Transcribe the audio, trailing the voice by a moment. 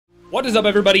What is up,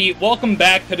 everybody? Welcome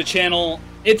back to the channel.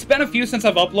 It's been a few since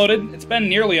I've uploaded. It's been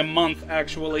nearly a month,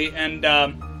 actually, and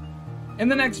in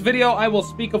the next video, I will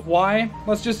speak of why.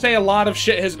 Let's just say a lot of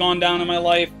shit has gone down in my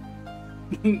life.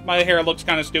 My hair looks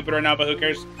kind of stupid right now, but who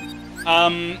cares?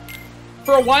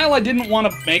 For a while, I didn't want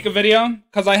to make a video,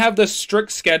 because I have this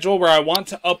strict schedule where I want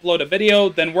to upload a video,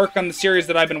 then work on the series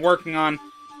that I've been working on.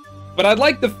 But I'd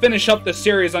like to finish up the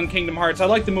series on Kingdom Hearts. I'd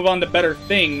like to move on to better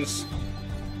things.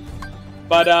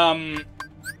 But,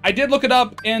 I did look it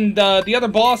up, and, the other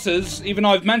bosses, even though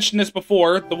I've mentioned this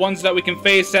before, the ones that we can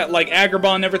face at, like,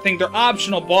 Agrabah and everything, they're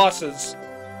optional bosses.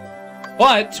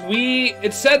 But,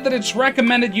 it said that it's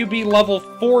recommended you be level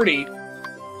 40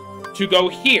 to go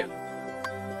here.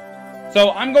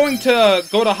 So, I'm going to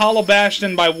go to Hollow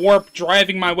Bastion by warp,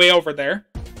 driving my way over there.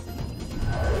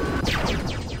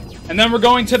 And then we're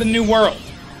going to the New World.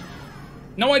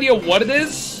 No idea what it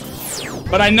is.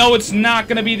 But I know it's not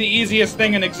going to be the easiest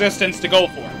thing in existence to go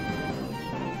for.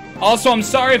 Also, I'm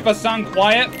sorry if I sound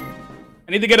quiet.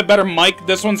 I need to get a better mic.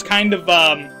 This one's kind of,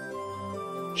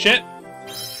 shit.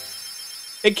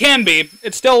 It can be.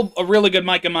 It's still a really good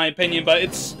mic in my opinion, but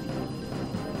it's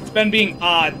been being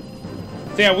odd.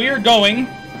 So yeah, we are going...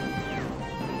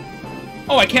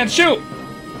 Oh, I can't shoot!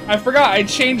 I forgot, I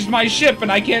changed my ship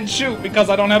and I can't shoot because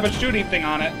I don't have a shooting thing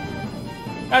on it.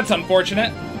 That's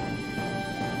unfortunate.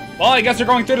 Well, I guess we're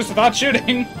going through this without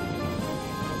shooting.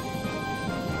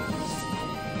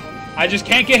 I just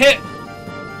can't get hit.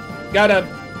 Gotta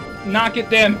not get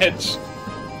damage.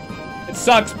 It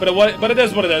sucks, but it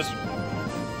is what it is.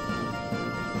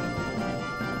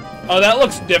 Oh, that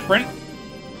looks different.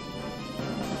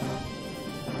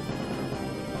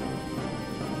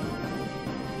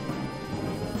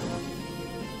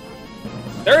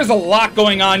 There is a lot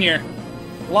going on here.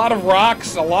 A lot of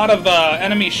rocks, a lot of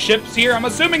enemy ships here. I'm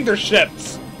assuming they're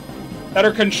ships that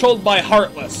are controlled by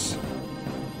Heartless.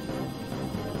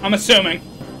 I'm assuming.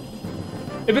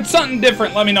 If it's something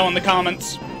different, let me know in the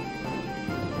comments.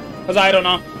 Because I don't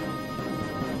know.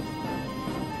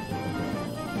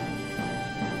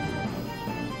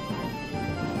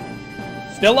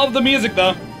 Still love the music,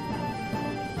 though.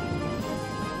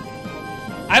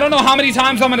 I don't know how many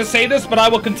times I'm going to say this, but I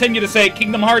will continue to say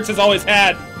Kingdom Hearts has always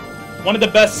had one of the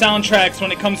best soundtracks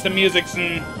when it comes to musics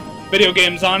and video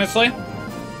games, honestly.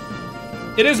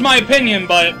 It is my opinion,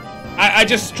 but I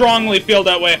just strongly feel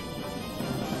that way.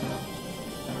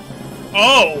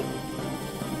 Oh!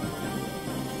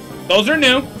 Those are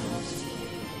new.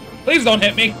 Please don't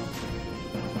hit me.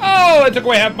 Oh, it took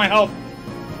away half my health.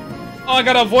 Oh, I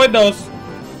gotta avoid those.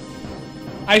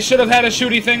 I should have had a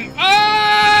shooty thing.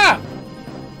 Ah!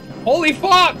 Holy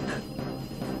fuck!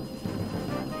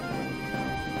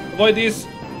 Avoid these.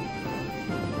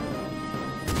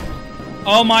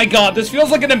 Oh my god, this feels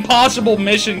like an impossible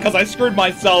mission because I screwed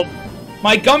myself.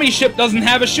 My gummy ship doesn't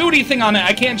have a shooty thing on it.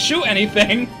 I can't shoot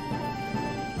anything.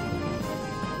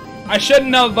 I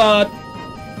shouldn't have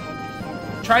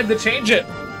tried to change it.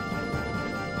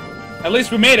 At least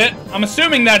we made it. I'm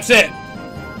assuming that's it.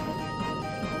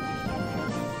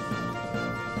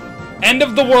 End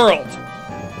of the world.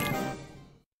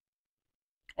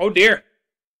 Oh dear.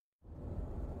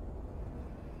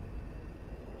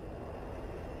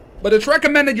 But it's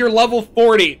recommended you're level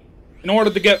 40 in order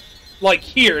to get, like,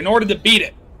 here, in order to beat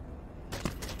it.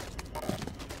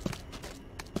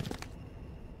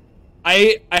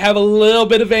 I have a little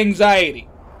bit of anxiety.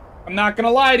 I'm not gonna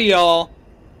lie to y'all.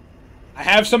 I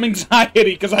have some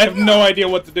anxiety because I have no idea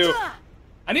what to do.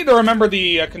 I need to remember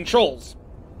the controls.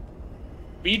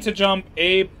 B to jump,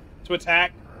 A to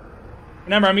attack.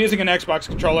 Remember, I'm using an Xbox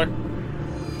controller.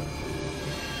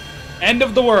 End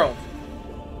of the world.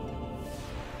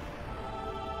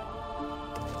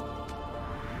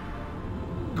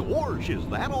 Gorge, is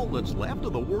that all that's left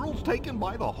of the worlds taken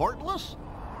by the Heartless?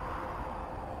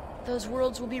 Those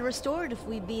worlds will be restored if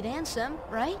we beat Ansem,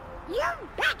 right? You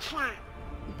betcha!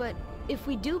 But if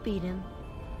we do beat him,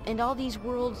 and all these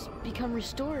worlds become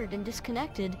restored and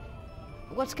disconnected,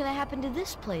 what's gonna happen to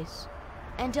this place?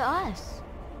 And to us?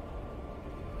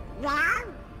 Well,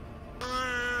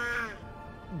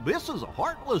 This is a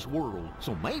Heartless world,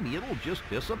 so maybe it'll just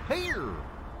disappear.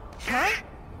 huh?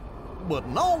 But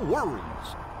no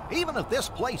worries. Even if this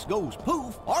place goes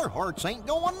poof, our hearts ain't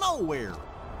going nowhere.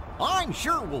 I'm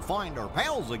sure we'll find our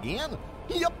pals again.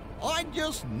 Yep, I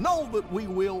just know that we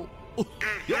will.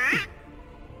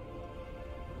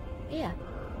 Yeah,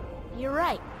 you're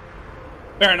right.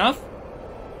 Fair enough.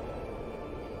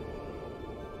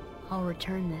 I'll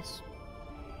return this.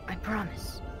 I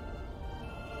promise.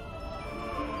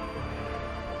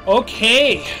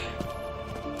 Okay.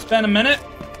 It's been a minute,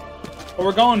 but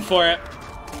we're going for it.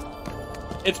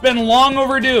 It's been long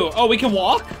overdue. Oh, we can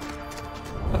walk?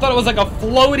 I thought it was like a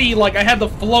floaty, like I had to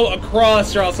float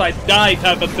across or else I'd die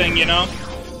type of thing, you know?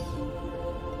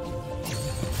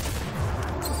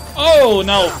 Oh,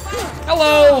 no.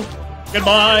 Hello!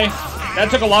 Goodbye. That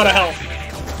took a lot of health.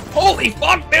 Holy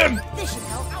fuck, dude!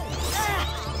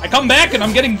 I come back and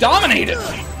I'm getting dominated.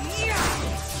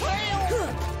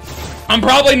 I'm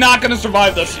probably not gonna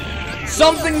survive this.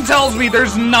 Something tells me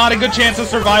there's not a good chance of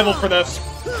survival for this.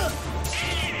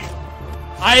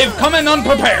 I have come in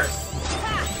unprepared.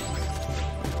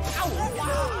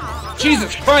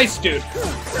 Jesus Christ, dude.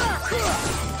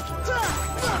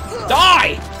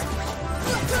 Die!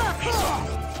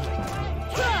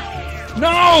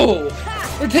 No!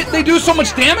 They do so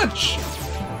much damage!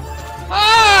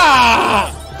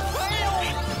 Ah!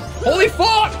 Holy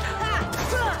fuck!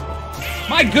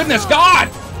 My goodness, God!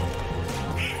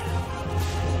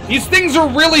 These things are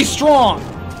really strong!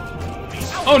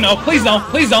 Oh no, please don't,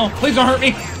 please don't, please don't hurt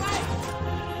me!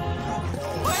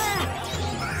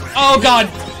 Oh God!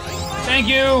 Thank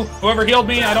you! Whoever healed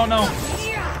me, I don't know.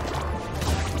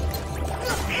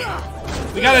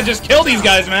 We gotta just kill these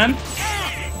guys, man!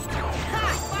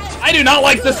 I do not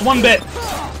like this one bit!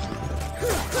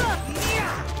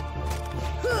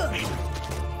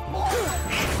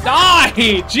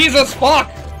 Die! Jesus fuck!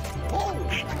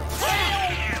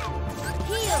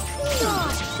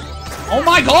 Oh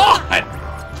my God!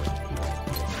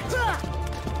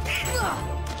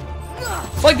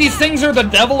 It's like these things are the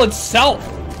devil itself.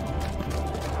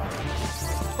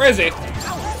 Where is he?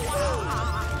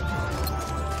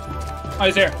 Oh,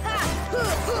 he's here.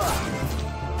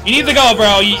 You need to go,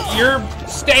 bro. Your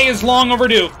stay is long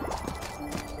overdue.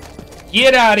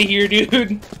 Get out of here,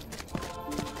 dude.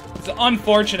 It's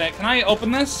unfortunate. Can I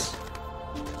open this?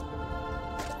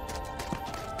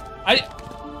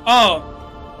 Oh.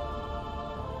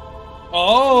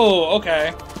 Oh,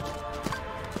 okay.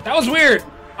 That was weird.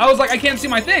 I was like, I can't see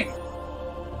my thing.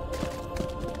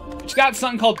 It's got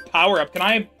something called power up. Can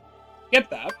I get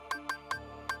that?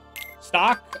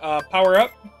 Stock, power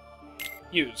up,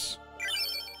 use.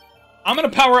 I'm gonna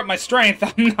power up my strength.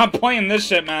 I'm not playing this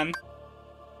shit, man.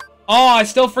 Oh, I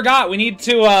still forgot. We need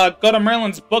to go to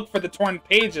Merlin's book for the torn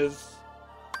pages.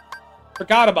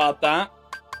 Forgot about that.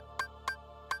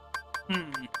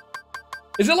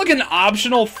 Is it like an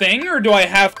optional thing, or do I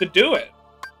have to do it?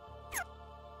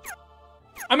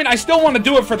 I mean, I still want to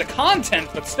do it for the content,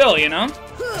 but still, you know?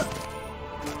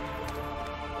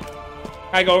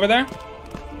 Can I go over there?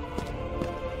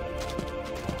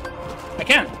 I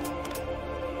can.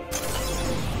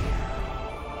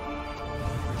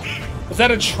 Was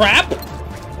that a trap? It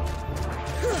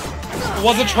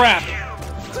was a trap.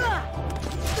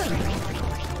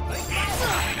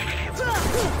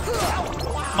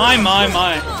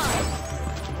 My.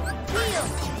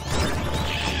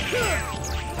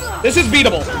 This is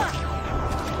beatable.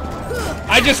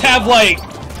 I just have, like,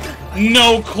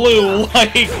 no clue,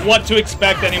 like, what to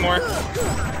expect anymore.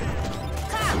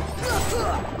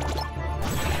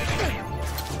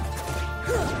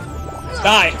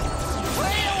 Die.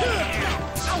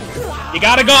 You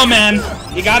gotta go, man.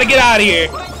 You gotta get out of here.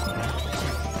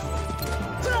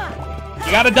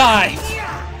 You gotta die.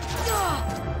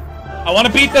 I want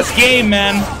to beat this game,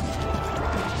 man.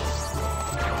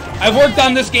 I've worked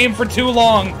on this game for too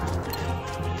long.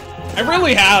 I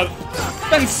really have. It's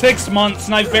been 6 months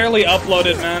and I barely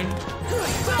uploaded, man.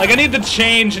 Like, I need to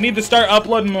change. I need to start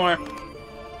uploading more.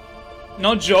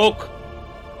 No joke.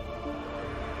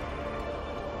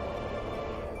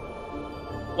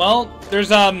 Well, there's,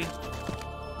 yeah,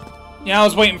 I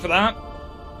was waiting for that.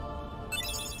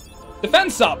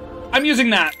 Defense up. I'm using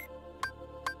that.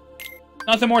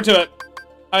 Nothing more to it.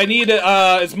 I need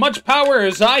as much power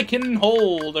as I can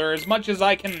hold, or as much as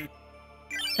I can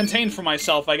contain for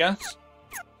myself, I guess.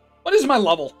 What is my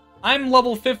level? I'm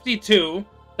level 52.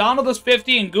 Donald is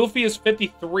 50 and Goofy is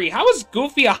 53. How is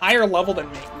Goofy a higher level than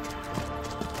me?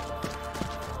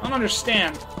 I don't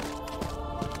understand.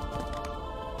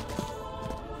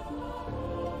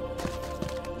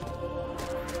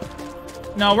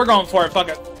 No, we're going for it. Fuck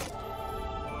it.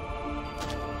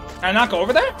 Can I not go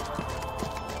over there?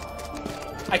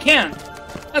 I can.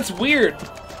 That's weird.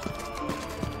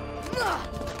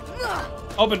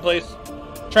 Open, please.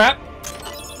 Trap.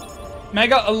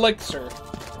 Mega Elixir.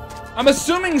 I'm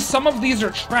assuming some of these are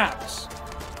traps.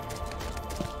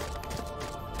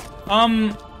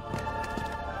 I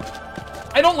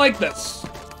don't like this.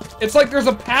 It's like there's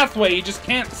a pathway, you just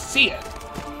can't see it.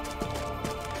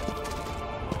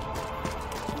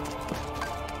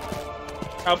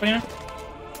 Open here.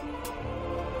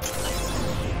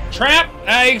 Trap!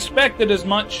 I expected as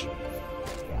much.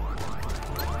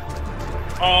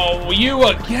 Oh, you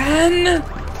again?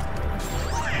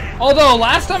 Although,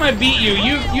 last time I beat you,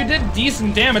 you did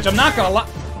decent damage. I'm not gonna lie.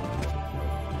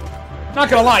 Not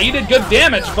gonna lie, you did good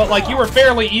damage, but like you were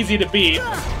fairly easy to beat.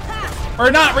 Or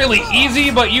not really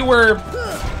easy, but you were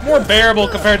more bearable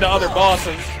compared to other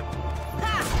bosses.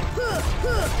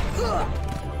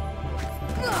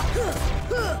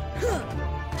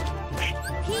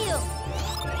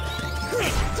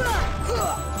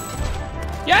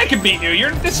 Yeah, I can beat you.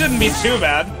 This shouldn't be too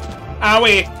bad.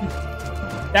 Owie.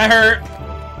 That hurt.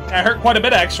 That hurt quite a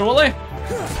bit, actually.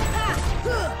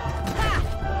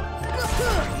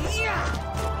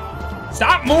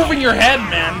 Stop moving your head,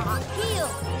 man.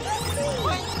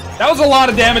 That was a lot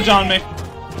of damage on me.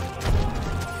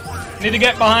 I need to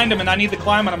get behind him, and I need to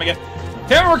climb on him again.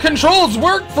 Camera controls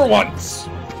work for once.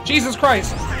 Jesus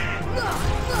Christ.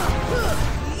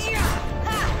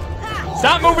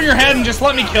 Stop moving your head and just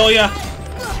let me kill you.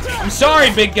 I'm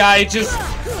sorry, big guy. Just...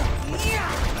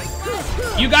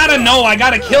 You gotta know, I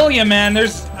gotta kill you, man.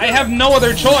 I have no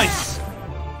other choice.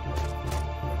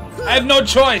 I have no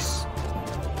choice.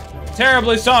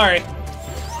 Terribly sorry.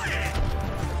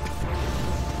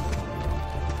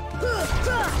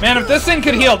 Man, if this thing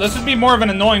could heal, this would be more of an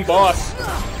annoying boss.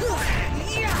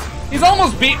 He's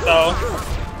almost beat, though.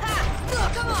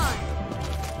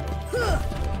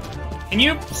 Can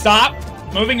you stop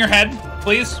moving your head,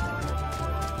 please?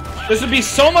 This would be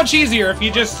so much easier if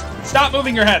you just stop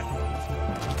moving your head.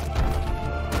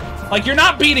 Like, you're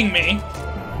not beating me.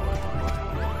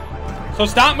 So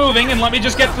stop moving and let me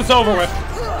just get this over with.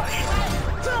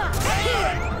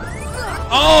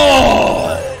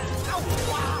 Oh!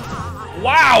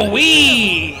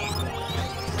 Wowee!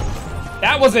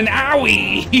 That was an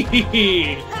owie!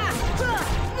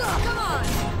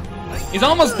 He's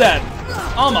almost dead.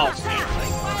 Almost.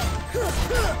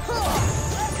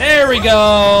 There we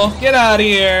go. Get out of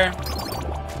here.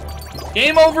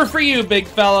 Game over for you, big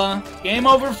fella. Game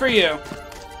over for you.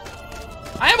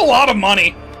 I have a lot of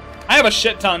money. I have a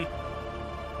shit ton.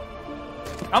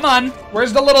 Come on.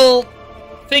 Where's the little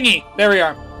thingy? There we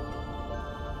are.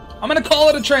 I'm gonna call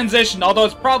it a transition, although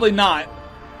it's probably not.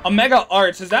 Omega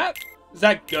Arts. Is that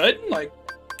good? Like,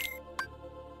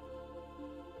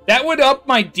 that would up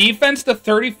my defense to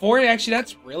 34. Actually,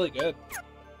 that's really good.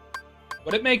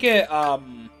 Would it make it,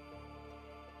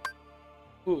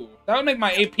 ooh, that would make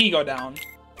my AP go down.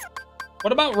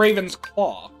 What about Raven's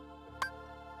Claw?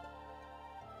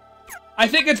 I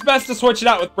think it's best to switch it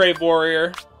out with Brave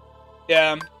Warrior.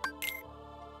 Yeah.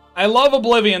 I love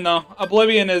Oblivion, though.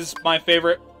 Oblivion is my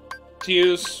favorite to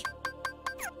use.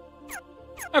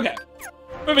 Okay.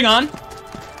 Moving on.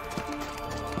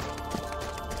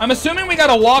 I'm assuming we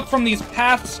gotta walk from these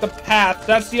paths to paths.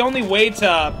 That's the only way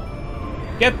to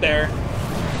get there.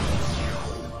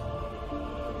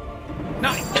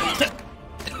 No.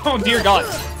 Oh, dear God.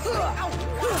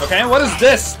 Okay, what is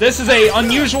this? This is a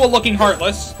unusual looking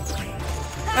Heartless.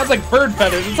 That's like bird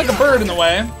feathers. It's like a bird in the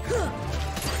way.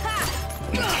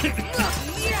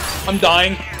 I'm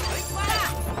dying.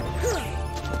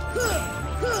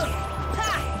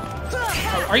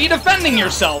 Are you defending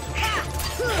yourself?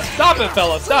 Stop it,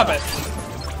 fella. Stop it.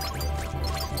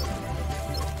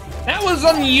 That was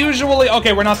unusually...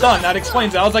 Okay, we're not done. That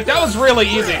explains it. I was like, that was really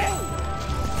easy.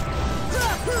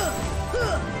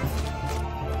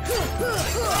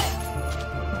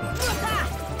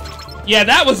 Yeah,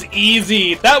 that was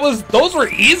easy. Those were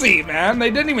easy, man. They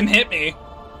didn't even hit me.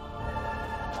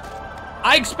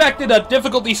 I expected a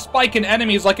difficulty spike in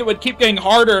enemies, like it would keep getting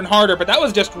harder and harder, but that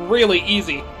was just really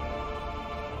easy.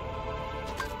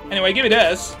 Anyway, give me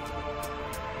this.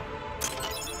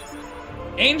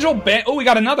 Angel Band. Oh, we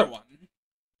got another one.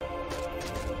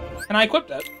 Can I equip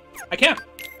that? I can.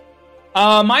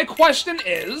 My question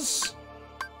is...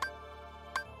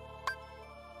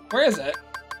 Where is it?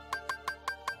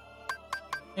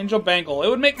 Angel Bangle. It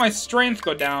would make my strength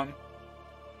go down.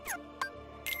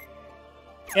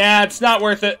 Yeah, it's not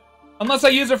worth it. Unless I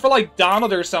use it for, like,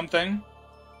 Donald or something.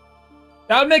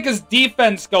 That would make his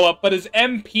defense go up, but his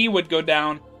MP would go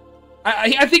down.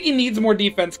 I think he needs more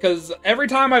defense, because every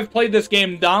time I've played this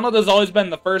game, Donald has always been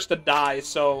the first to die,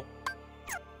 so...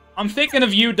 I'm thinking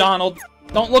of you, Donald.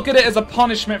 Don't look at it as a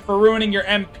punishment for ruining your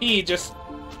MP, just...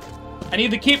 I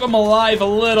need to keep him alive a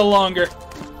little longer.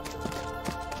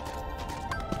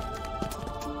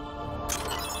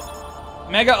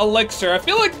 Mega Elixir. I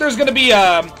feel like there's gonna be,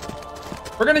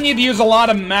 we're gonna need to use a lot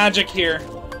of magic here.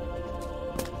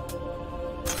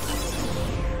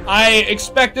 I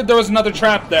expected there was another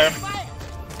trap there.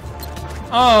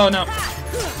 Oh, no.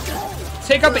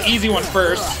 Take out the easy one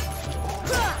first.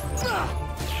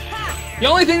 The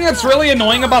only thing that's really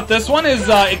annoying about this one is,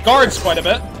 it guards quite a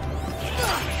bit.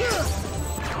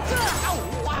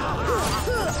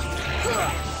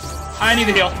 I need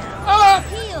to heal. Ah!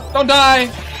 Don't die.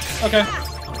 Okay.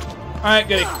 Alright,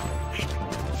 goody.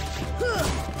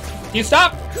 Can you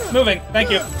stop moving?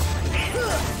 Thank you.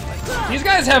 These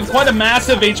guys have quite a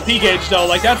massive HP gauge, though.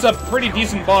 Like, that's a pretty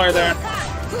decent bar there.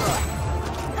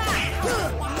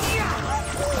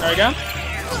 There we go.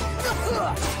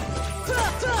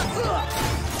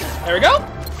 There we go.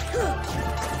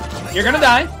 You're gonna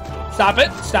die. Stop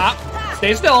it. Stop.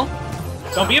 Stay still.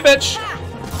 Don't be a bitch.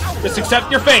 Just accept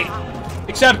your fate.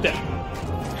 Accept it.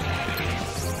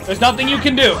 There's nothing you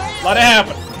can do. Let it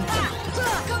happen.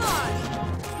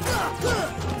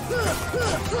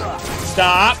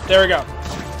 Stop. There we go.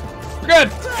 We're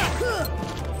good.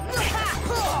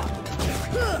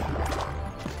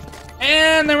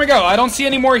 And there we go. I don't see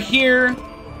any more here.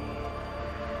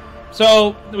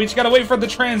 So, we just gotta wait for the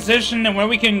transition and when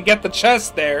we can get the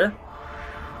chest there.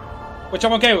 Which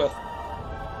I'm okay with.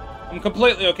 I'm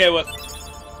completely okay with.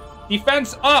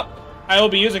 Defense up. I will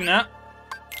be using that.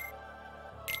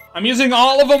 I'm using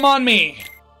all of them on me.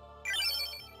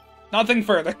 Nothing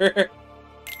further.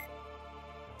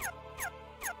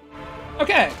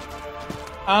 Okay.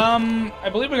 I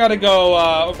believe we gotta go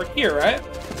over here, right?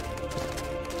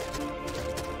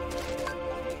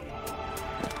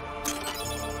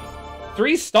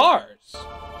 Three stars.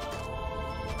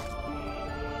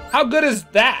 How good is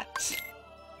that?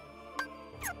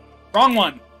 Wrong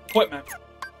one. Equipment.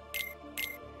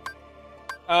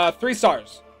 3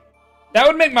 stars. That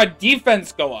would make my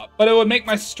defense go up, but it would make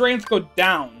my strength go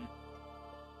down.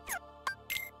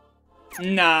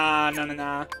 Nah.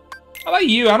 How about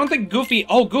you? I don't think Goofy...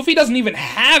 Oh, Goofy doesn't even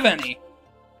have any.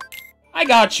 I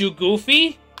got you,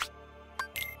 Goofy.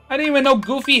 I didn't even know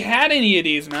Goofy had any of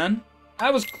these, man. I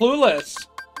was clueless.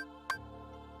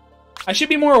 I should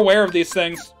be more aware of these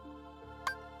things.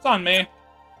 It's on me.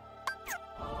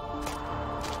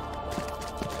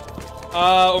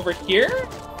 Over here?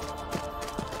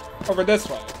 Over this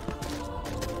way.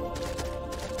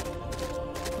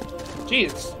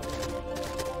 Jeez.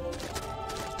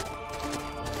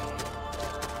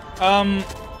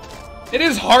 It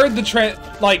is hard to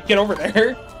get over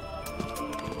there.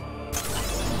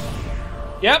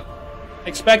 Yep.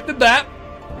 Expected that.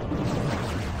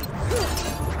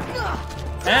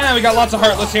 And we got lots of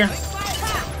Heartless here.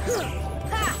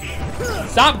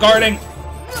 Stop guarding.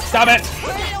 Stop it.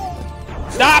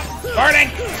 Stop guarding.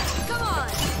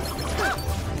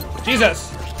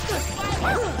 Jesus.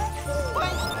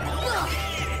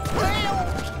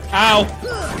 Ow.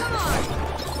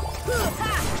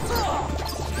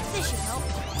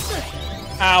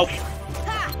 Ow.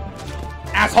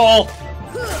 Asshole.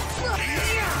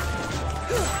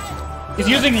 He's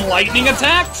using lightning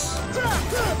attacks?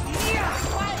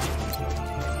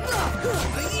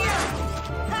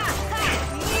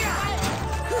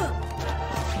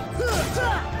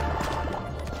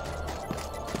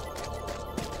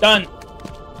 Done.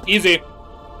 Easy.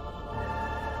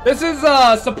 This is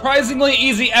a surprisingly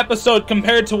easy episode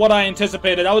compared to what I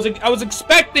anticipated. I was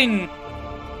expecting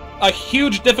a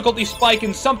huge difficulty spike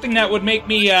and something that would make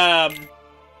me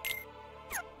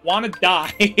want to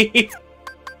die.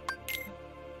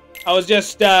 I was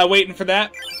just waiting for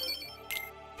that.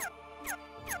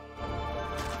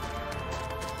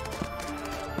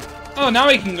 Oh, now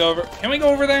we can go over. Can we go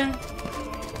over there?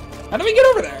 How do we get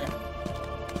over there?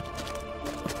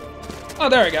 Oh,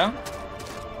 there we go.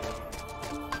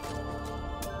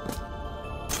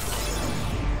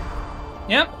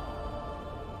 Yep.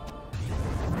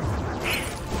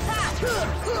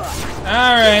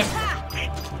 Alright.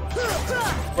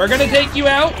 We're gonna take you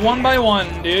out one by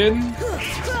one, dude.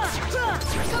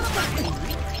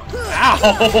 Ow!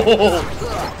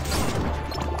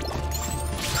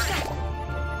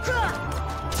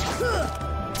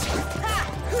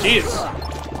 Jeez.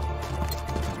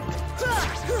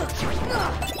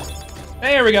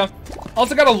 There we go.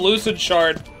 Also got a Lucid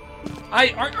Shard.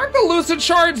 Aren't the Lucid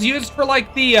Shards used for,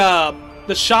 like,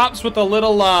 the shops with the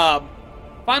little,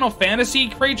 Final Fantasy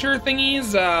creature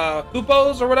thingies?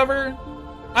 Hoopos or whatever?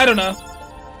 I don't know.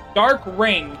 Dark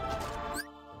Ring.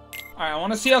 Alright, I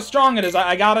want to see how strong it is.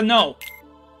 I gotta know.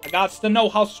 I got to know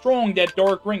how strong that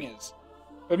Dark Ring is.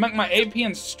 It would make my AP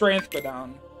and strength go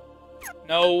down.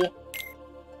 No.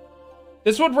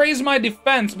 This would raise my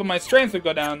defense, but my strength would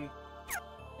go down.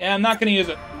 Yeah, I'm not gonna use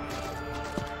it.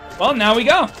 Well, now we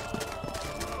go.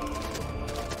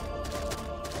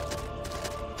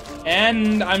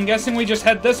 And I'm guessing we just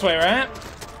head this way, right?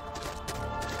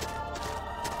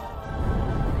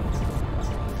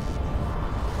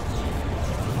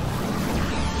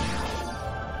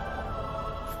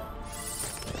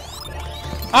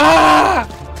 Ah!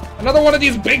 Another one of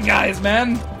these big guys,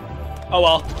 man. Oh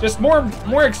well, just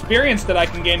more experience that I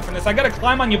can gain from this. I gotta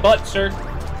climb on your butt, sir.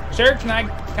 Sir, can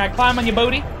I climb on your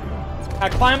booty? Can I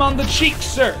climb on the cheek,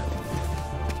 sir?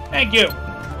 Thank you.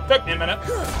 Took me a minute.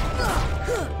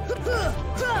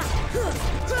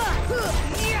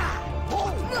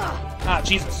 Ah,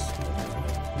 Jesus.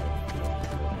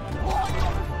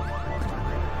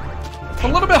 It's a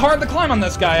little bit hard to climb on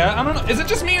this guy. I don't know. Is it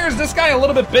just me or is this guy a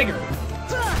little bit bigger?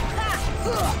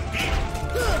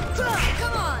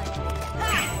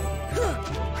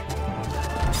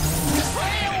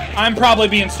 I'm probably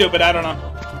being stupid. I don't know.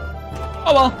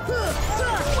 Oh well.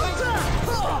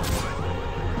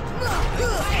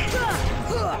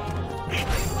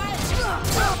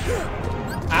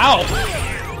 Ow.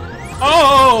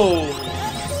 Oh!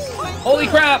 Holy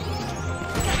crap!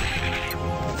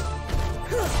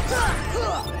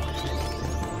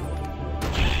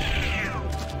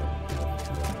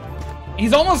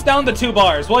 He's almost down to 2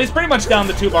 bars. Well, he's pretty much down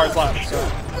to 2 bars left, so.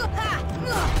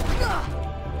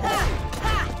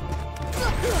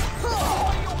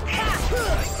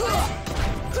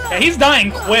 Yeah, he's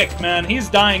dying quick, man. He's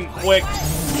dying quick.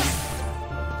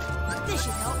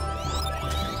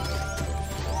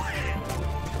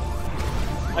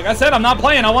 Like I said, I'm not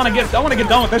playing. I want to get done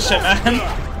with this shit, man.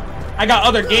 I got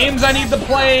other games I need to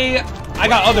play. I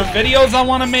got other videos I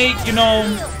want to make, you know.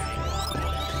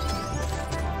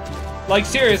 Like,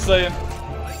 seriously.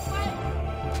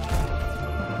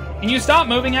 Can you stop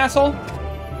moving, asshole?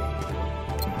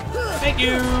 Thank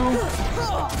you.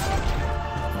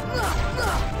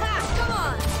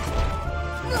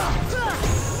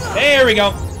 There we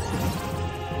go.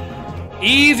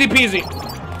 Easy peasy.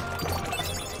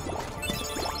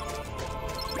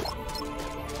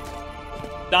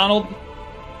 Donald,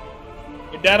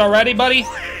 you're dead already, buddy?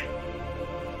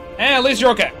 Hey, at least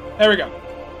you're okay. There we go.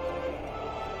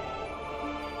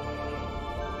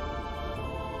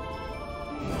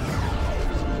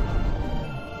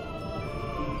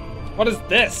 What is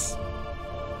this?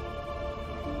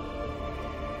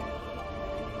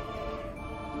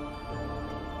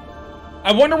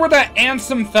 I wonder where that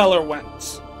Ansem feller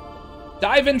went.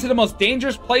 Dive into the most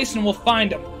dangerous place and we'll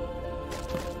find him.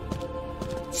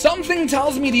 Something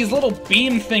tells me these little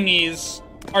beam thingies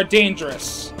are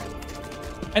dangerous.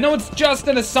 I know it's just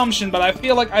an assumption, but I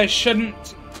feel like I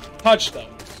shouldn't touch those.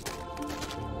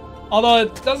 Although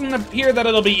it doesn't appear that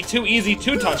it'll be too easy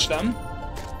to touch them.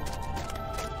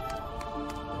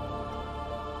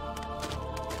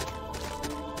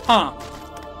 Huh.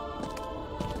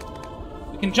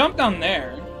 We can jump down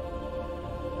there.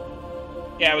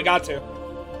 Yeah, we got to.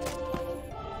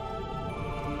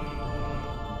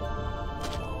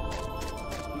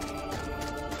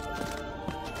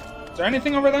 Is there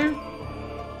anything over there?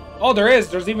 Oh, there is.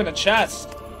 There's even a chest.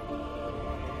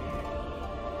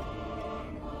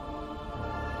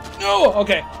 No!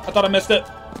 Okay, I thought I missed it.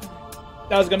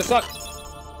 That was gonna suck.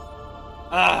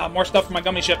 Ah, more stuff for my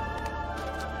gummy ship.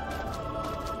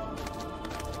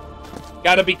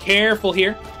 Gotta be careful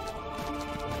here.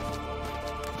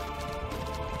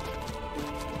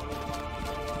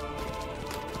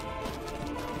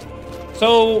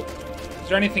 So, is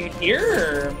there anything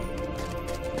here?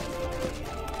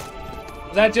 Or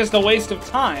is that just a waste of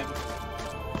time?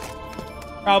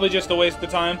 Probably just a waste of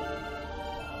time.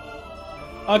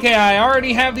 Okay, I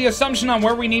already have the assumption on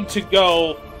where we need to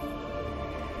go.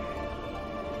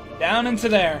 Down into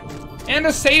there. And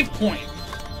a save point.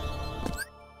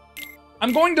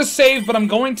 I'm going to save, but I'm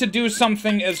going to do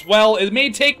something as well. It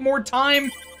may take more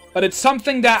time, but it's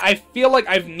something that I feel like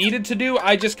I've needed to do.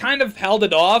 I just kind of held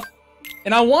it off.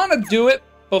 And I want to do it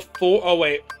before... Oh,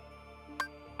 wait.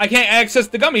 I can't access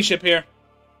the gummy ship here.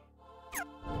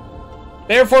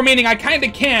 Therefore, meaning I kind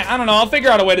of can't. I don't know. I'll figure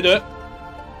out a way to do it.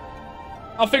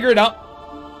 I'll figure it out.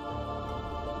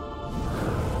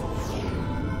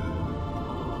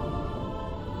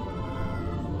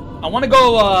 I want to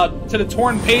go to the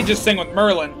Torn Pages thing with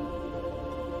Merlin.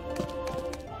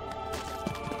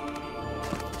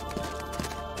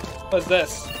 What's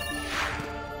this?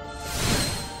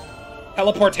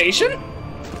 Teleportation?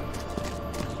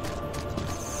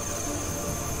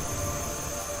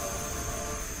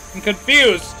 I'm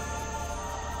confused.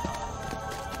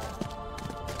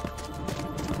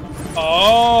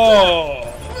 Oh.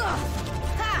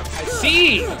 I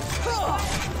see.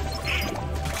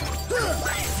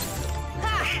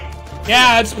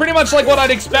 Yeah, it's pretty much like what I'd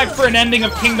expect for an ending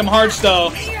of Kingdom Hearts, though.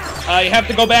 You have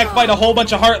to go back, fight a whole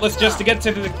bunch of Heartless just to get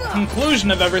to the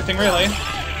conclusion of everything, really.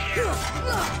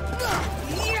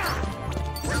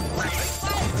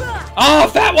 Oh,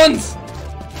 fat ones!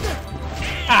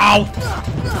 Ow!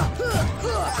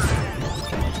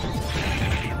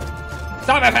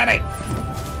 Stop it, Fatty!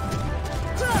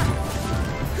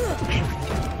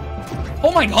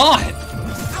 Oh my god!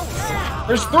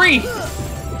 There's 3!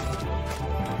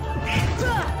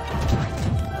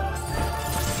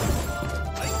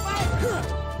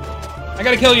 I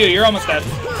gotta kill you, you're almost dead.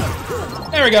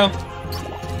 There we go.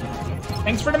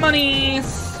 Thanks for the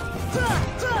monies!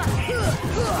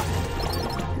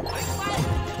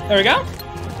 There we go.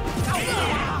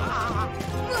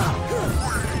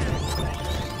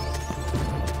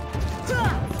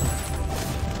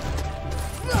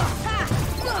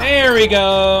 There we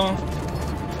go.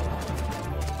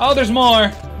 Oh, there's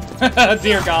more.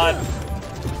 Dear God.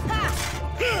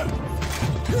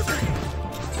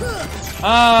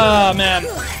 Ah, man.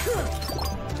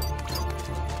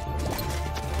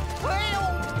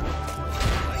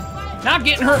 Not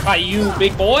getting hurt by you,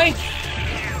 big boy.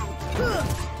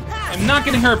 I'm not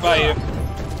getting hurt by you.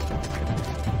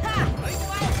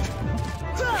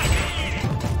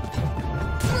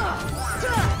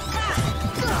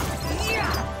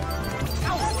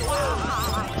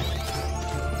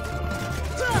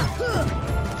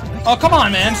 Oh, come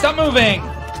on, man. Stop moving.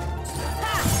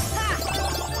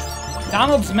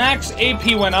 Donald's max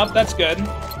AP went up. That's good.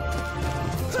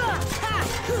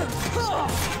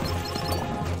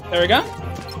 There we go.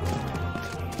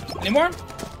 Any more?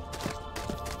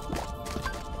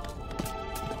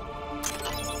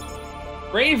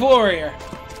 Brave warrior.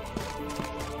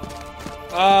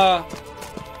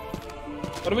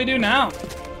 What do we do now?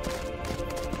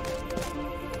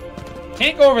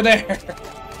 Can't go over there.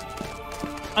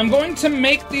 I'm going to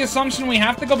make the assumption we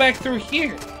have to go back through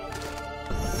here.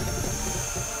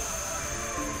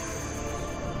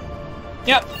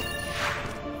 Yep.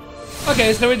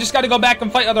 Okay, so we just gotta go back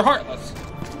and fight other Heartless.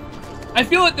 I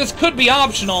feel like this could be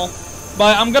optional,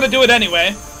 but I'm gonna do it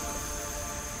anyway.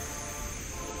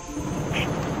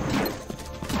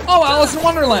 Oh, Alice in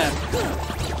Wonderland!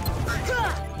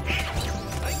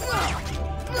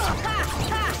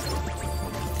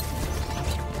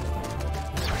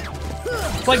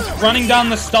 It's like running down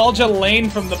nostalgia lane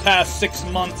from the past 6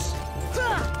 months.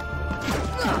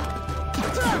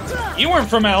 You weren't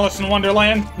from Alice in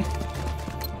Wonderland.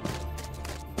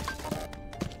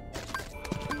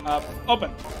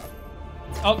 Open.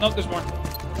 Oh, no, there's more.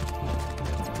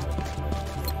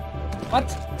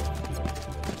 What?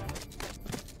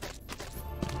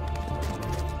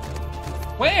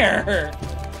 Where?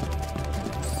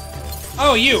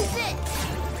 Oh, you.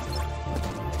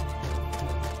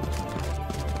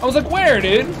 I was like, where,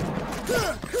 dude?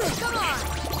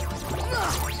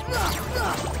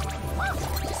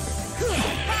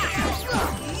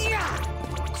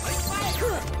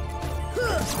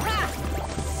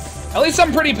 At least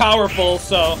I'm pretty powerful,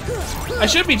 so I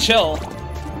should be chill.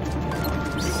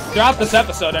 Throughout this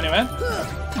episode, anyway.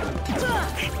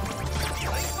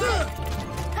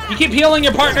 You keep healing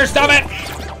your partner, stop it!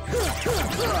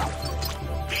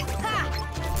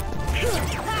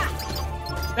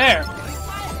 There.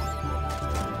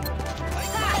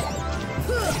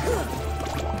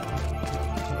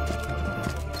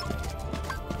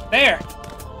 There.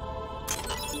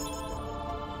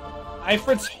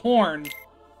 Ifrit's Horn.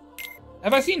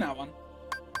 Have I seen that one?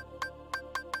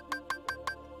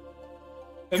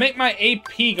 They make my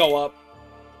AP go up.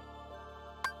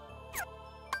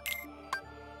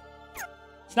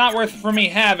 It's not worth for me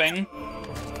having.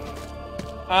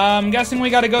 I'm guessing we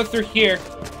gotta go through here.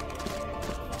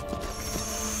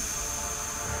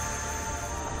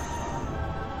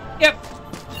 Yep.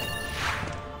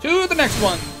 To the next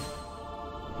one.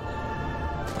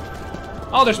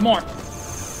 Oh, there's more.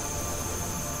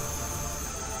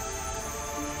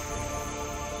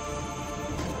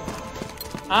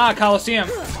 Ah, Coliseum.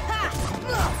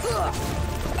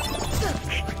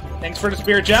 Thanks for the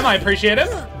Spirit Gem, I appreciate it.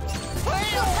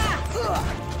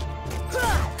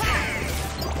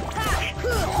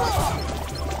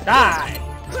 Die!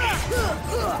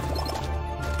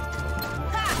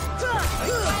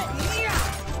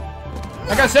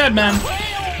 Like I said, man,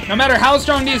 no matter how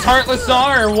strong these Heartless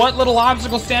are or what little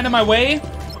obstacles stand in my way,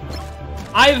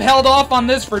 I've held off on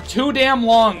this for too damn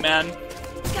long, man.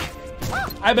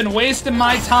 I've been wasting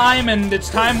my time, and it's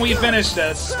time we finish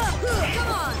this.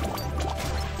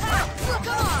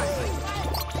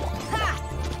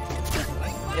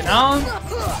 You know?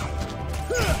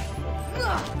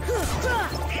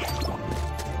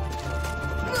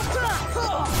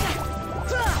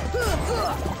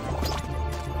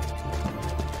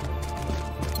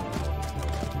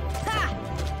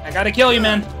 I gotta kill you,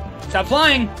 man. Stop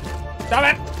flying.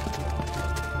 Stop it.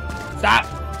 Stop.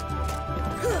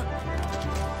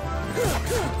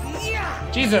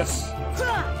 Jesus.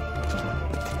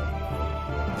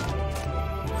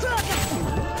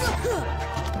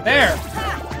 There.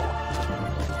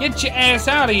 Get your ass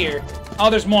out of here. Oh,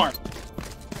 there's more.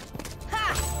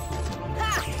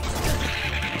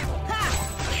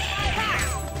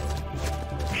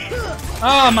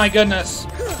 Oh my goodness.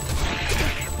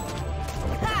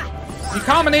 The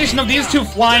combination of these two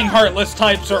flying heartless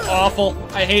types are awful.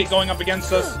 I hate going up against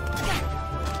this.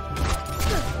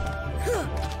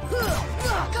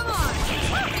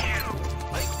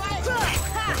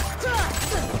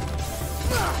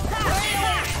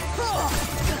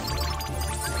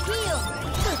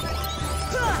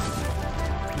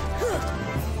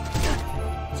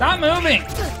 Stop moving!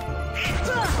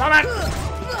 Stop it!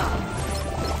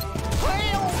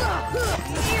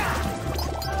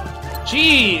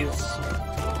 Jeez!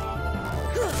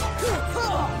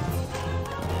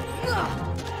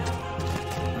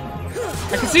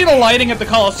 I can see the lighting at the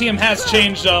Coliseum has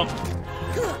changed, though.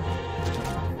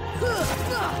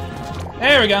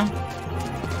 There we go.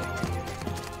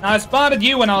 Now, I spotted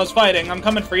you when I was fighting. I'm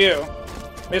coming for you.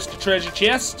 Mr. Treasure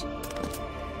Chest.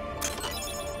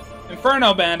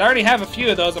 Inferno Band. I already have a few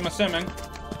of those, I'm assuming.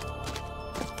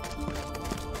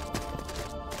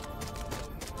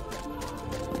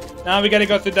 Now we gotta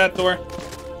go through that door.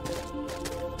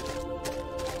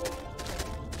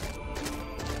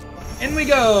 In we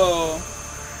go!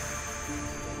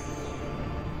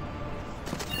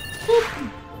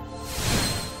 Boop.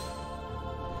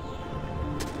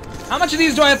 How much of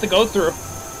these do I have to go through?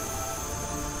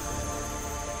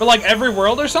 For like every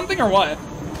world or something, or what?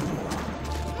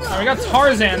 Oh, we got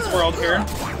Tarzan's world here.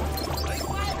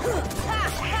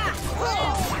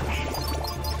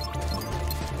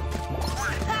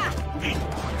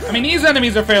 I mean, these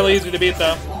enemies are fairly easy to beat,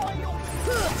 though.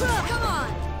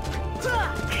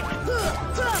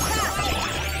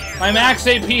 My max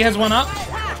AP has went up.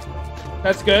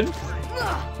 That's good.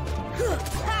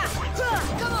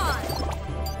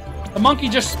 The monkey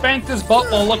just spanked his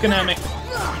butt while looking at me.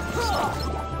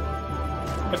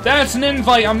 If that's an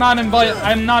invite, I'm not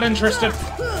interested.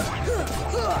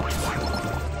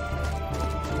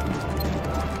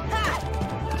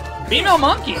 Female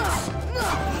monkeys.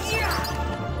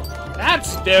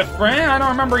 That's different. I don't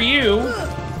remember you.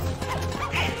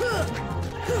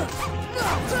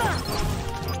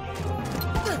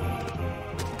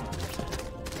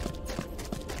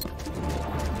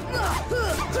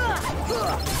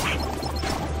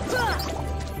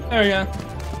 There we go.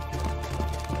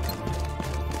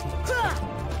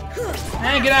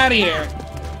 Hey, get out of here.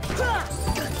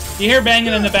 You hear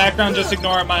banging in the background, just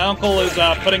ignore it. My uncle is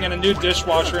putting in a new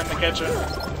dishwasher in the kitchen.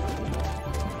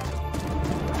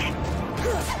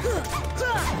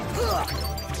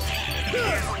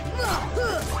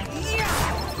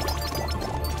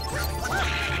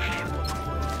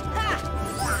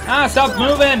 Ah, stop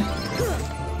moving!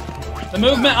 The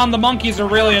movement on the monkeys are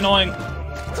really annoying.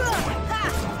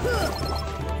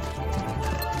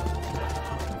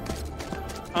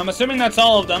 I'm assuming that's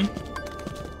all of them.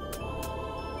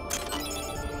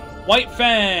 White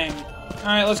Fang.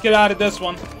 Alright, let's get out of this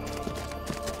one.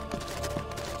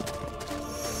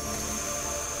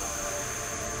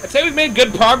 I'd say we've made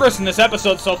good progress in this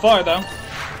episode so far, though.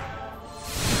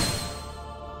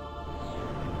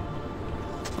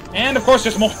 And, of course,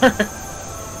 there's more.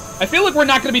 I feel like we're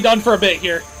not going to be done for a bit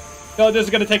here. So this is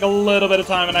going to take a little bit of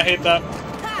time, and I hate that.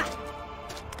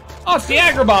 Oh, it's the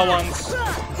Agrabah ones.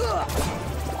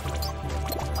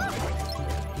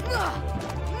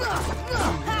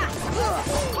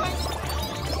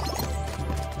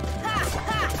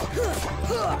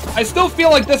 I still feel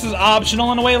like this is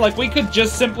optional in a way, like we could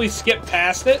just simply skip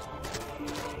past it.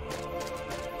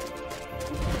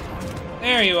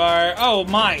 There you are. Oh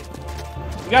my.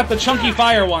 We got the chunky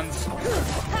fire ones.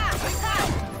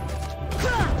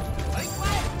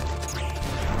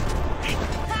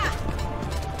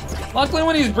 Luckily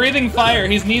when he's breathing fire,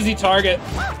 he's an easy target.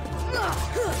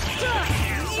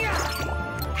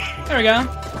 There we go.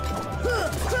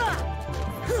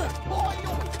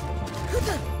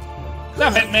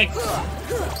 Stop hitting me.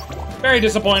 Very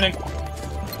disappointing.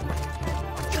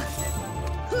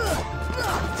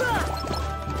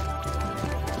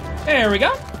 There we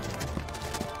go.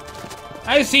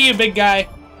 I see you, big guy.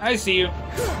 I see you.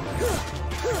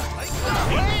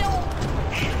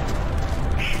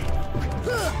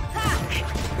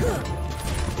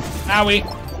 Owie.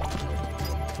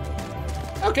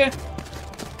 Okay.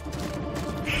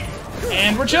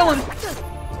 And we're chilling.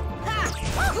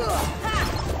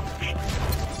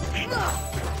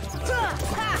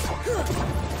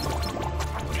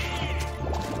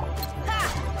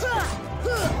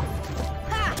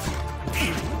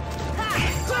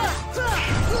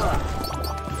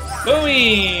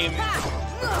 Boom!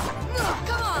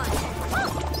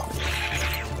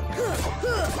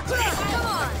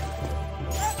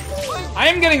 I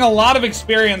am getting a lot of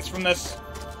experience from this.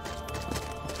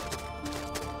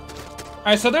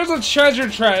 Alright, so there's a treasure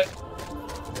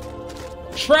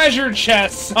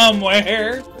chest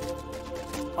somewhere.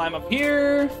 Climb up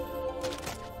here.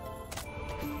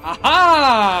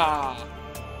 Aha!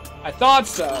 I thought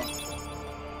so.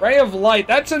 Ray of Light.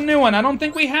 That's a new one. I don't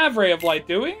think we have Ray of Light,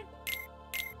 do we?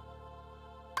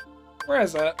 Where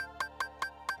is it?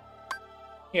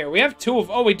 Here, we have two of...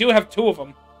 Oh, we do have two of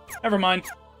them. Never mind.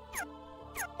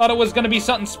 Thought it was going to be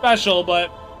something special,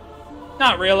 but...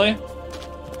 not really.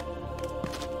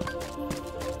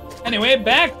 Anyway,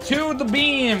 back to the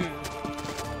beam.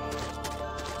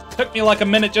 Took me like a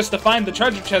minute just to find the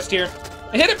treasure chest here.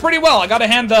 I hit it pretty well. I gotta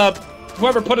hand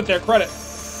whoever put it there credit.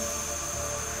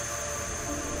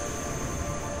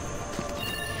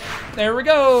 There we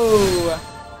go.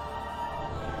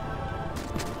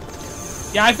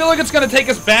 Yeah, I feel like it's gonna take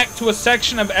us back to a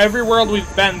section of every world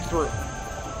we've been through.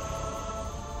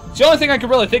 It's the only thing I can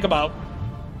really think about.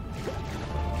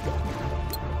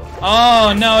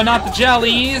 Oh, no, not the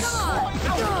jellies.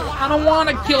 I don't want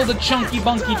to kill the chunky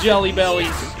bunky jelly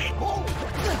bellies.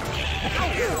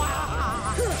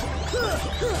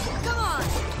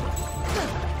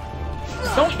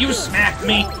 Don't you smack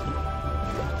me.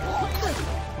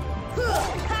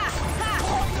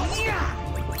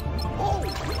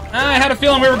 I had a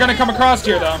feeling we were going to come across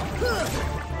here, though.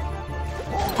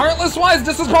 Heartless-wise,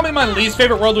 this is probably my least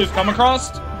favorite world we've come across.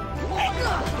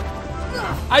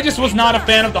 I just was not a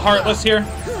fan of the Heartless here.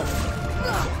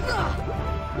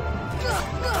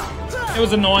 It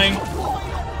was annoying.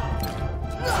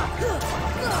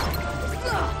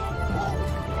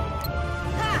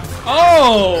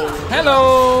 Oh,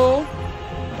 hello.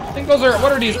 I think those are,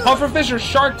 what are these, pufferfish or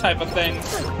shark type of things?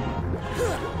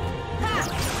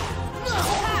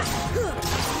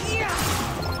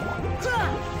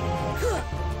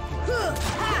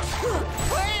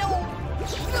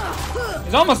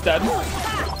 He's almost dead.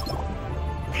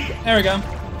 There we go.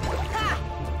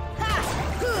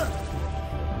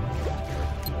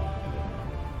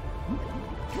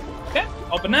 Okay,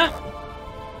 open that.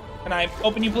 Can I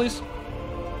open you, please?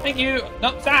 Thank you.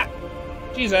 No, stop.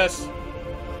 Jesus.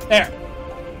 There.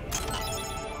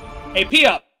 AP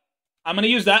up. I'm gonna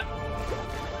use that.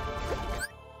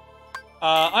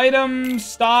 Item,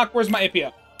 stock. Where's my AP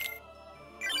up?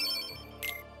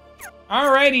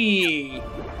 Alrighty.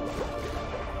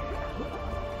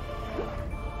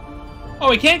 Oh,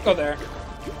 we can't go there.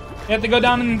 We have to go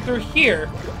down and through here.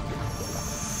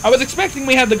 I was expecting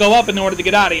we had to go up in order to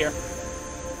get out of here.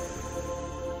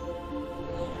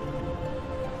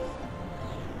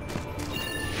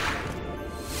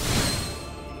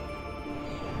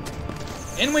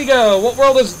 In we go. What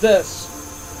world is this?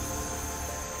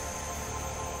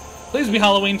 Please be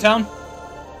Halloween Town.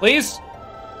 Please?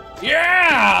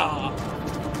 Yeah!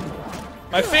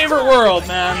 My favorite world,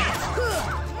 man.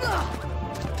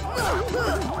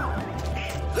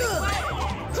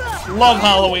 Love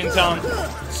Halloween Town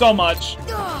so much.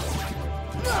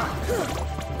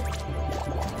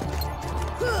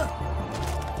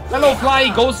 Hello, fly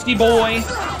ghosty boy.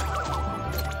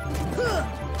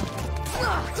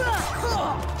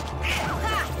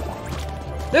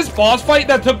 This boss fight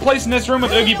that took place in this room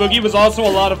with Oogie Boogie was also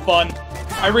a lot of fun.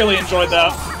 I really enjoyed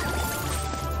that.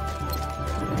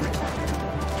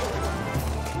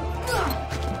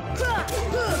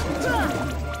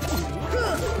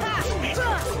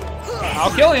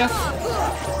 I'll kill you.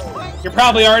 You're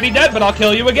probably already dead, but I'll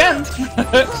kill you again.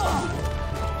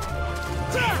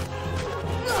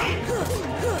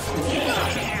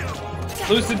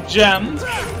 Lucid Gem.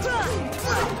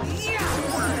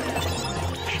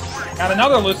 Got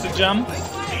another Lucid Gem.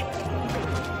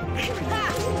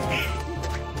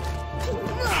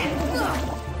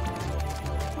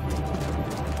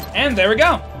 And there we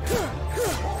go.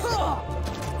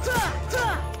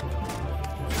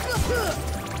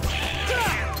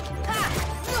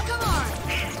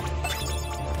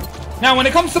 Now, when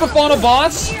it comes to the final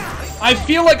boss, I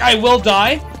feel like I will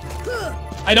die.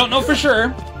 I don't know for sure,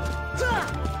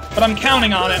 but I'm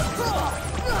counting on it.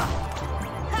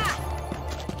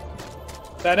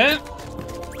 Is that it?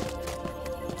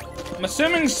 I'm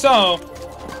assuming so.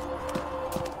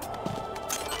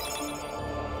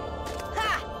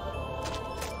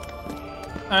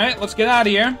 Alright, let's get out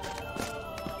of here.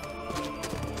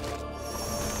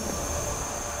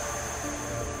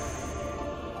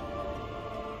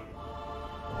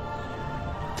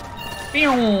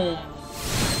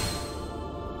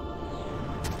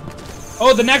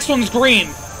 Oh, the next one's green.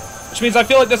 Which means I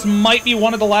feel like this might be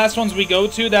one of the last ones we go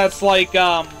to that's like,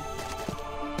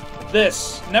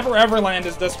 this. Never Ever Land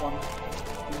is this one.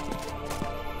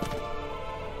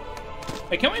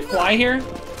 Hey, can we fly here?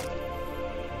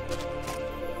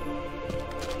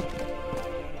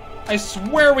 I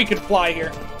swear we could fly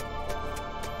here.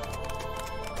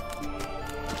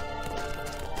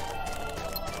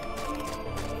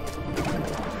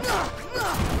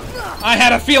 I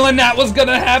had a feeling that was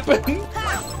gonna happen.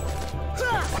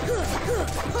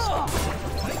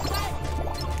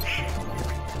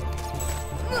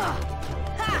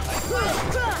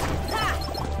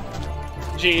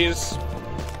 Jeez.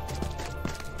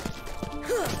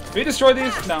 Did we destroy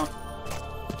these? No.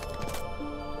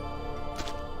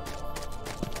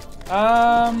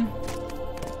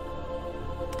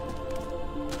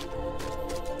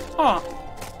 Huh.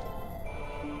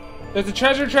 There's a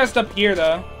treasure chest up here,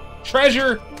 though.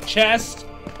 Treasure chest.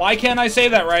 Why can't I say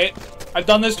that right? I've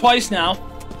done this twice now.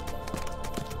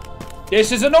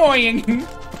 This is annoying.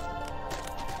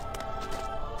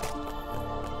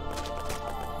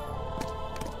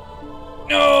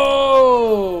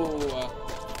 No!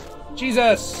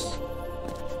 Jesus.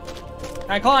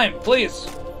 Can I climb, please?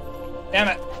 Damn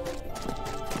it.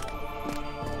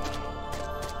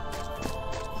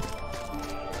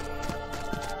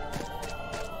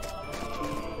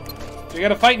 Do we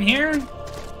gotta fight in here?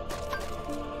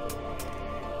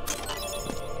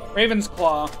 Raven's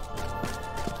Claw.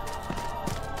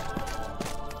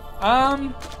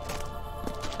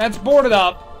 That's boarded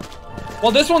up.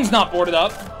 Well, this one's not boarded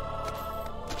up.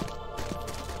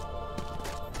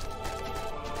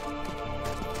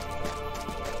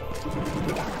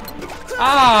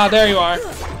 Ah, there you are.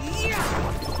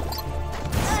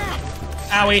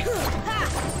 Owie.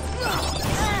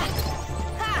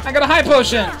 I got a high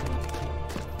potion.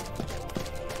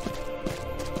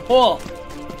 Cool.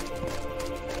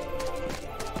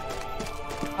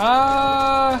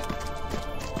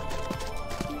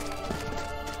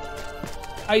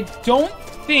 I don't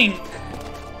think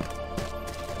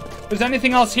there's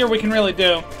anything else here we can really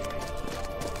do.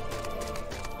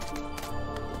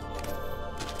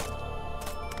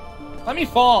 Let me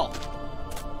fall.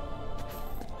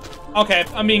 Okay,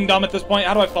 I'm being dumb at this point.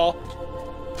 How do I fall?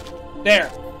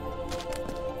 There.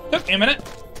 Took me a minute.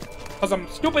 Because I'm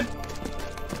stupid.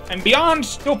 I'm beyond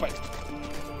stupid.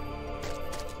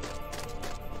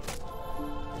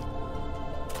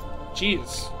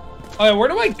 Jeez. Okay, where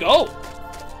do I go?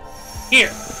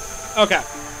 Here. Okay.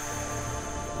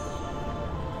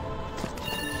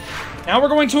 Now we're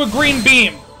going to a green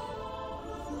beam.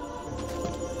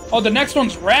 Oh, the next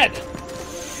one's red.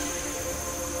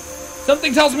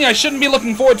 Something tells me I shouldn't be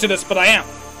looking forward to this, but I am.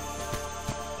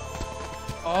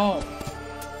 Oh.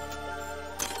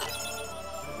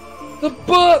 The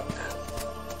book!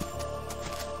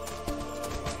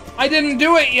 I didn't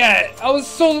do it yet! I was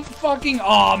so fucking...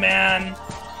 Aw, man.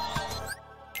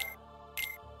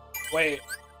 Wait.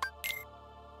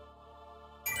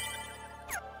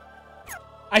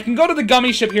 I can go to the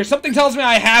gummy ship here. Something tells me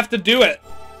I have to do it.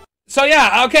 So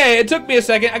yeah, okay, it took me a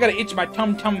second. I gotta itch my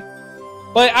tum-tum.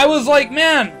 But I was like,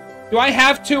 man, do I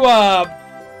have to,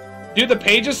 do the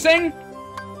pages thing?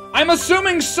 I'm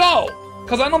assuming so.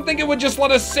 Because I don't think it would just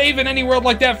let us save in any world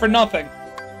like that for nothing.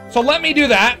 So let me do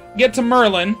that, get to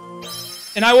Merlin,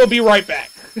 and I will be right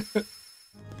back.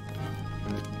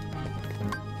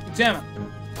 Examine.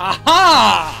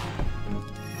 Aha!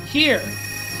 Here.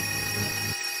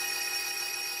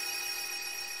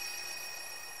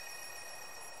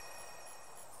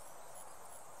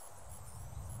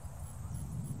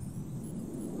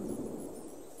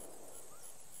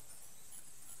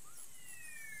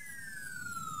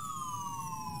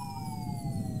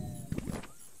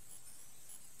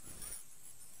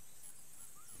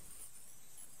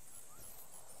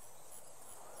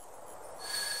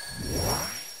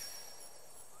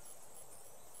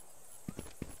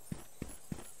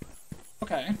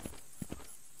 Okay.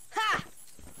 Ha!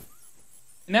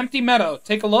 An empty meadow.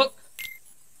 Take a look.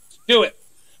 Let's do it.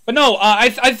 But no, I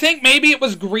think maybe it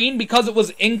was green because it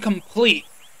was incomplete.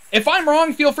 If I'm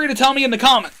wrong, feel free to tell me in the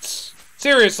comments.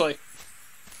 Seriously.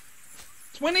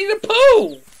 It's Winnie the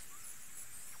Pooh!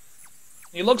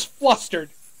 He looks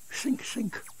flustered. Think,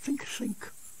 think, think, think.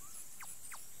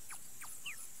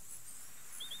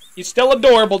 He's still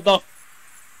adorable, though.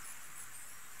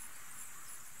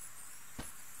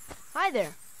 Hi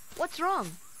there. What's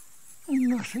wrong?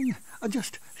 Nothing.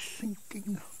 Just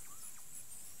thinking.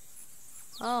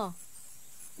 Oh.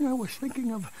 I was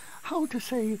thinking of how to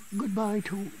say goodbye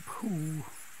to Pooh.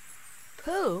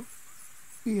 Pooh?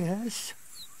 Yes?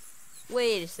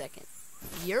 Wait a second.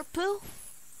 You're Pooh?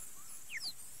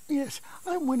 Yes,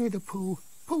 I'm Winnie the Pooh.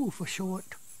 Pooh for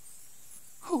short.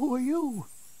 Who are you?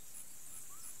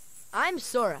 I'm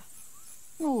Sora.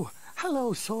 Oh,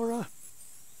 hello, Sora.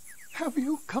 have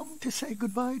you come to say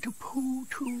goodbye to Pooh,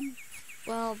 too?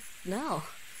 Well, no.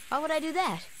 Why would I do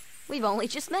that? We've only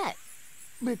just met.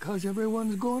 Because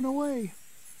everyone's gone away.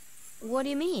 What do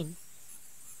you mean?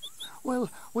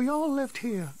 Well, we all lived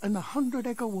here in the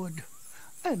 100-acre wood,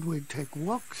 and we'd take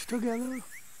walks together,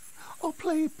 or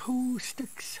play Pooh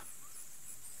sticks.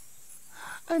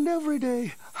 And every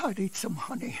day I'd eat some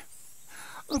honey.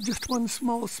 Just one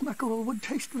small smackerel would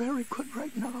taste very good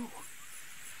right now.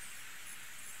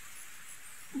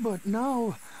 But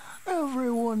now,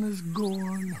 everyone is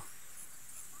gone.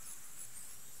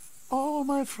 All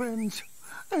my friends,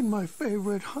 and my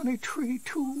favorite honey tree,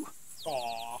 too.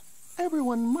 Aww.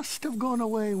 Everyone must have gone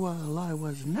away while I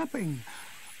was napping,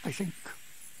 I think.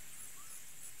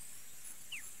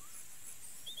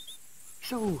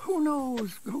 So, who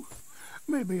knows?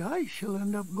 Maybe I shall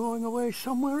end up going away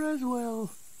somewhere as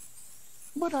well.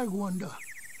 But I wonder,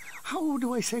 how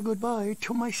do I say goodbye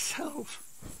to myself?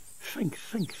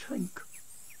 Think.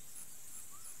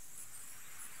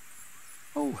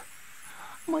 Oh,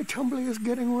 my tumbly is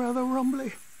getting rather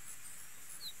rumbly.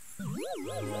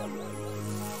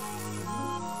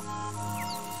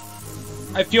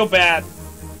 I feel bad.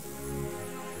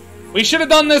 We should have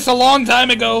done this a long time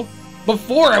ago,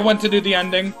 before I went to do the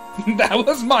ending. That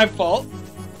was my fault.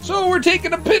 So we're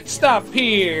taking a pit stop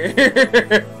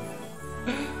here.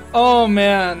 Oh,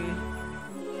 man.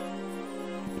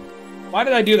 Why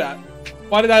did I do that?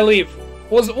 Why did I leave?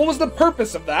 What was the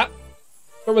purpose of that?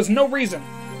 There was no reason.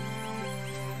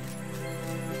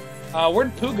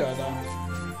 Where'd Pooh go, though?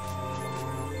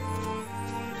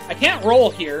 I can't roll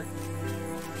here.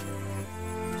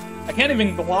 I can't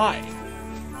even glide.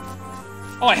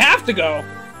 Oh, I have to go.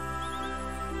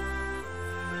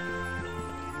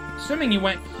 Assuming you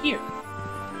went here.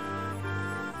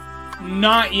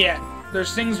 Not yet.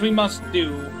 There's things we must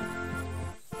do.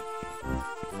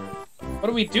 What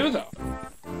do we do, though?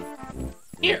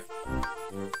 Here.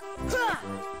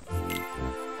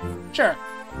 Sure.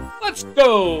 Let's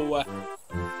go.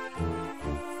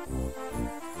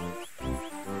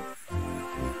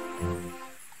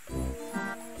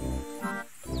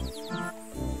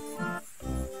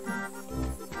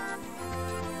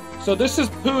 So this is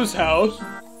Pooh's house.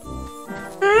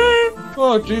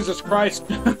 Oh, Jesus Christ.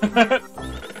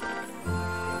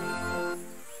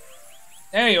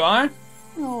 There you are.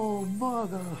 Oh,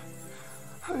 bother.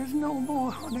 There's no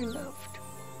more honey left.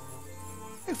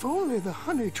 If only the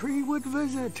honey tree would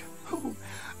visit. Oh,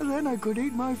 then I could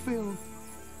eat my fill.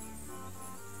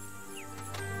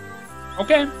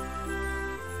 Okay.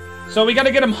 So we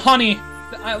gotta get him honey.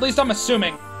 At least I'm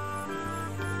assuming.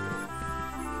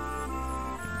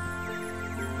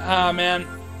 Ah, man.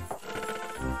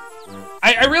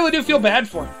 I really do feel bad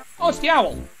for him. Oh, it's the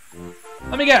owl.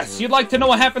 Let me guess, you'd like to know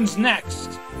what happens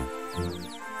next.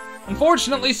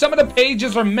 Unfortunately, some of the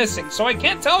pages are missing, so I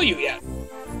can't tell you yet.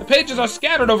 The pages are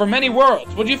scattered over many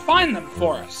worlds. Would you find them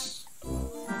for us?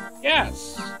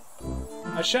 Yes.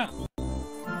 I shall.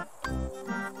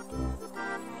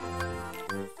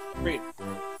 Read.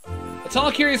 A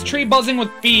tall, curious tree buzzing with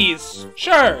bees.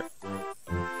 Sure.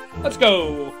 Let's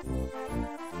go.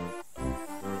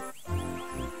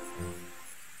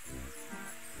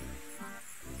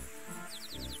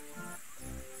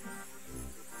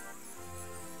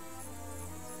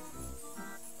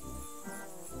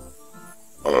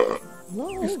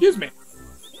 Hello? Excuse me.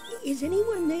 Is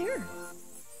anyone there?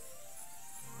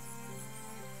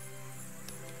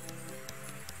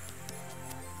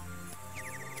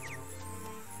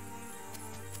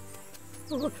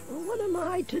 What am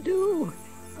I to do?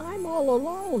 I'm all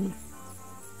alone.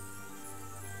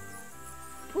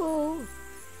 Pooh!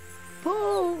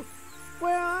 Pooh!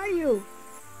 Where are you?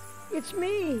 It's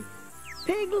me,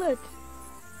 Piglet.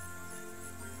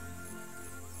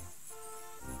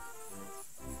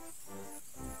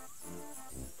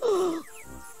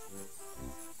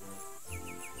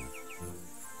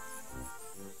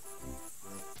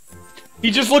 He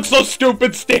just looks so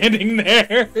stupid standing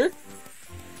there.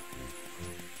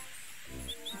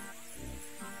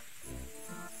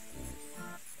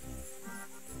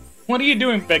 What are you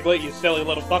doing, Piglet, you silly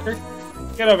little fucker?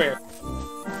 Get over here.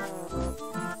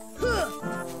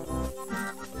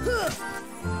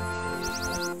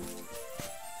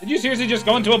 Did you seriously just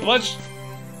go into a bush?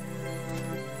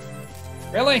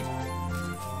 Really?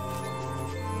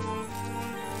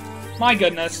 My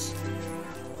goodness.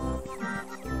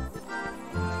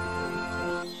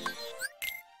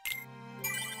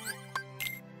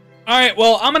 Alright,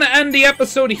 well, I'm gonna end the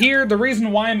episode here. The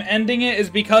reason why I'm ending it is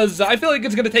because I feel like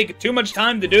it's gonna take too much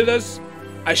time to do this.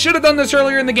 I should have done this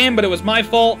earlier in the game, but it was my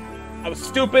fault. I was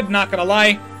stupid, not gonna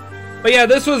lie. But yeah,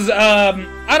 this was,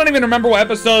 I don't even remember what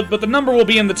episode, but the number will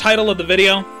be in the title of the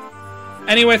video.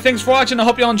 Anyway, thanks for watching. I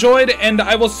hope y'all enjoyed, and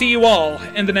I will see you all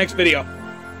in the next video.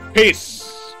 Peace.